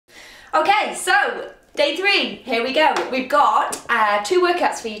Okay, so day 3, here we go. We've got 2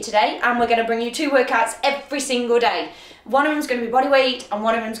 workouts for you today, and we're going to bring you 2 workouts every single day. One of them is going to be body weight, and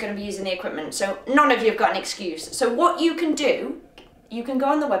one of them is going to be using the equipment, so none of you have got an excuse. So what you can do, you can go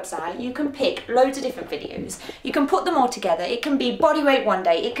on the website, you can pick loads of different videos, you can put them all together. It can be body weight one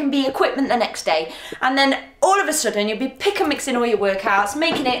day, it can be equipment the next day, and then all of a sudden you'll be pick and mixing all your workouts,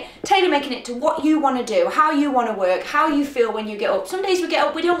 tailor-making it to what you want to do, how you want to work, how you feel when you get up. Some days we get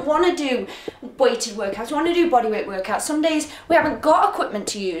up, we don't want to do weighted workouts, we want to do body weight workouts. Some days we haven't got equipment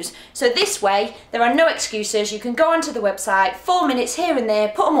to use. So this way, there are no excuses. You can go onto the website, 4 minutes here and there,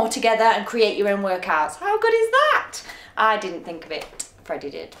 put them all together and create your own workouts. How good is that? I didn't think of it. Freddie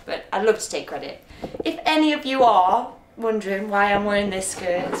did, but I'd love to take credit. If any of you are wondering why I'm wearing this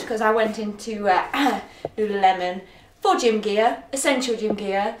skirt, it's because I went into Lululemon for gym gear, essential gym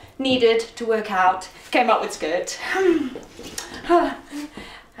gear, needed to work out, came up with skirt.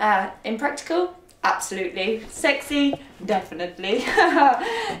 Impractical? Absolutely. Sexy? Definitely.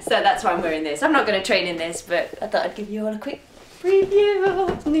 So that's why I'm wearing this. I'm not going to train in this, but I thought I'd give you all a quick preview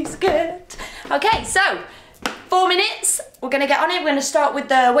of the new skirt. Okay, so 4 minutes, we're going to get on it. We're going to start with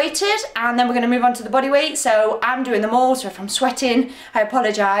the weighted and then we're going to move on to the body weight. So I'm doing them all, so if I'm sweating, I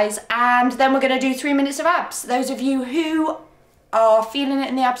apologise. And then we're going to do 3 minutes of abs. Those of you who are feeling it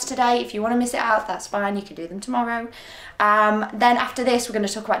in the abs today, if you want to miss it out, that's fine, you can do them tomorrow. Then after this, we're going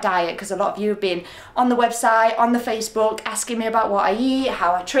to talk about diet, because a lot of you have been on the website, on the Facebook, asking me about what I eat,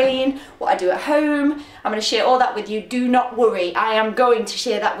 how I train, what I do at home. I'm going to share all that with you. Do not worry, I am going to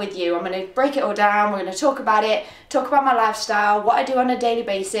share that with you. I'm going to break it all down, we're going to talk about it, talk about my lifestyle, what I do on a daily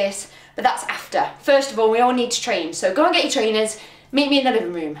basis, but that's after. First of all, we all need to train, so go and get your trainers, meet me in the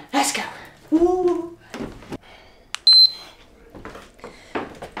living room. Let's go. Woo.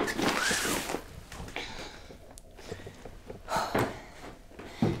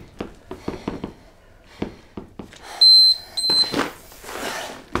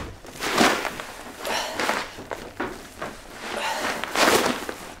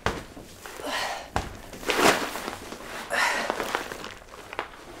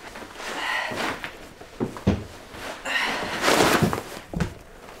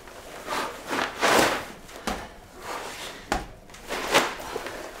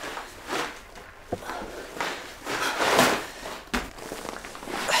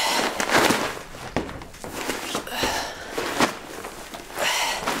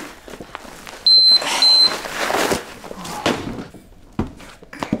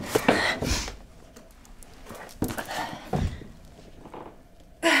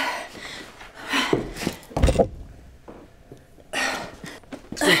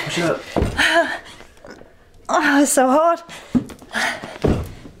 Push it up. Oh, it's so hard.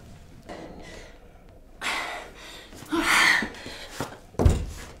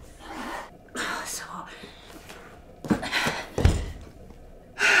 Oh, it's so hard.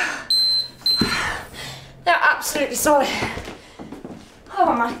 They're absolutely solid.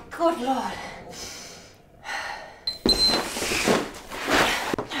 Oh my good Lord.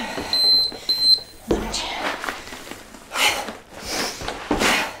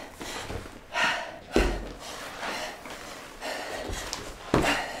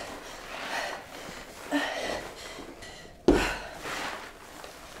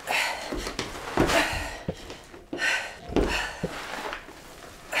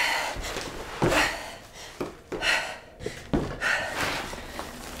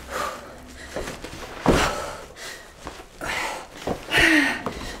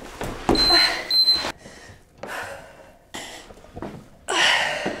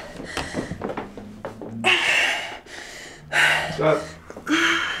 Stop.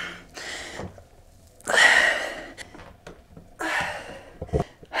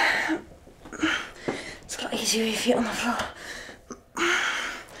 It's a lot easier if you're on the floor.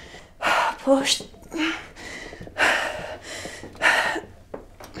 Push.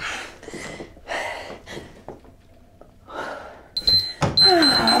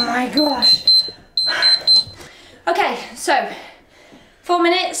 Oh my gosh. Okay, so 4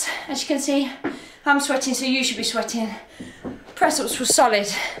 minutes. As you can see, I'm sweating, so you should be sweating. Press-ups were solid.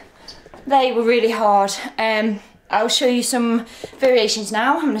 They were really hard. I'll show you some variations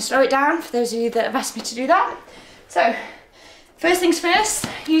now. I'm going to slow it down for those of you that have asked me to do that. So, first things first,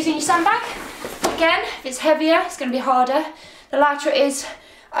 using your sandbag. Again, if it's heavier, it's going to be harder. The lighter it is,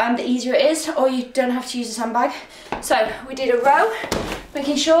 the easier it is, or you don't have to use a sandbag. So, we did a row,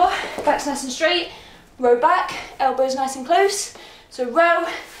 making sure back's nice and straight, row back, elbows nice and close. So row,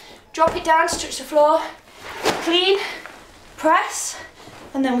 drop it down to touch the floor, clean, press,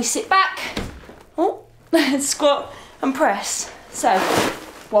 and then we sit back, oh, squat and press. So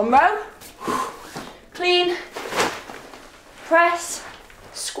One row, clean, press,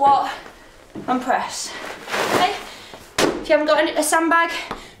 squat, and press. Okay? If you haven't got a sandbag,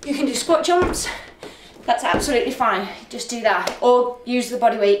 you can do squat jumps. That's absolutely fine. Just do that. Or use the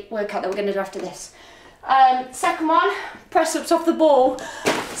body weight workout that we're going to do after this. Second one, press ups off the ball.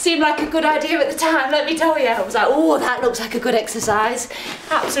 Seemed like a good idea at the time, let me tell you. I was like, oh, that looks like a good exercise.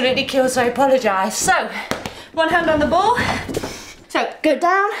 Absolutely kills, so I apologise. So, one hand on the ball. So, go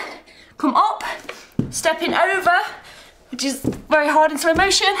down, come up, stepping over, which is very hard in slow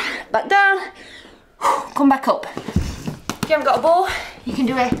motion. Back down, come back up. If you haven't got a ball, you can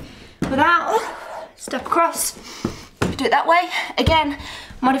do it without. Step across, do it that way. Again,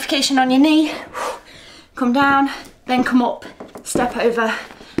 modification on your knee. Come down, then come up, step over,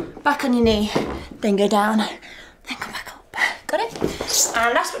 back on your knee, then go down, then come back up. Got it?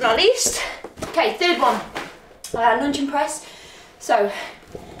 And last but not least, okay, third one, lunge and press. So,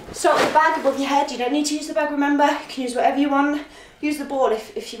 start with the bag above your head. You don't need to use the bag, remember. You can use whatever you want. Use the ball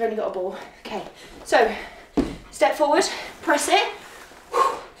if you've only got a ball. Okay, so, step forward, press it.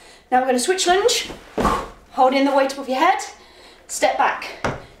 Now we're going to switch lunge, holding the weight above your head, step back.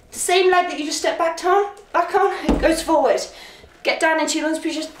 The same leg that you just stepped back on, it goes forward. Get down into your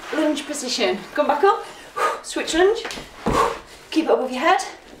lunge position. Come back up, switch lunge, keep it above your head,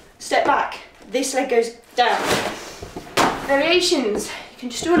 step back. This leg goes down. Variations, you can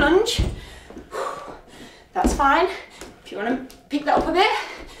just do a lunge. That's fine. If you want to pick that up a bit,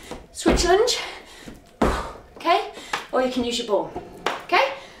 switch lunge, okay? Or you can use your ball,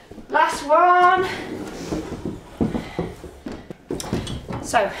 okay? Last one.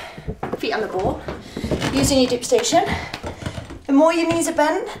 So, feet on the ball, using your dip station. The more your knees are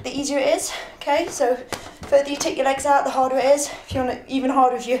bent, the easier it is, okay? So, the further you take your legs out, the harder it is. If you want it even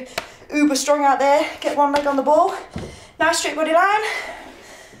harder, if you're uber strong out there, get one leg on the ball. Nice straight body line.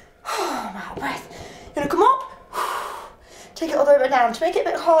 I'm out of breath. You're gonna come up, take it all the way back down. To make it a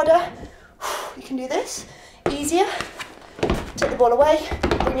bit harder, you can do this, easier. Take the ball away,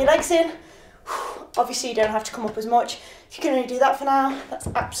 bring your legs in. Obviously you don't have to come up as much. If you can only do that for now, that's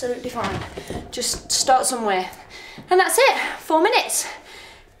absolutely fine. Just start somewhere. And that's it, 4 minutes.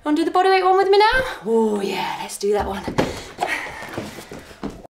 Want to do the bodyweight one with me now? Oh yeah, let's do that one.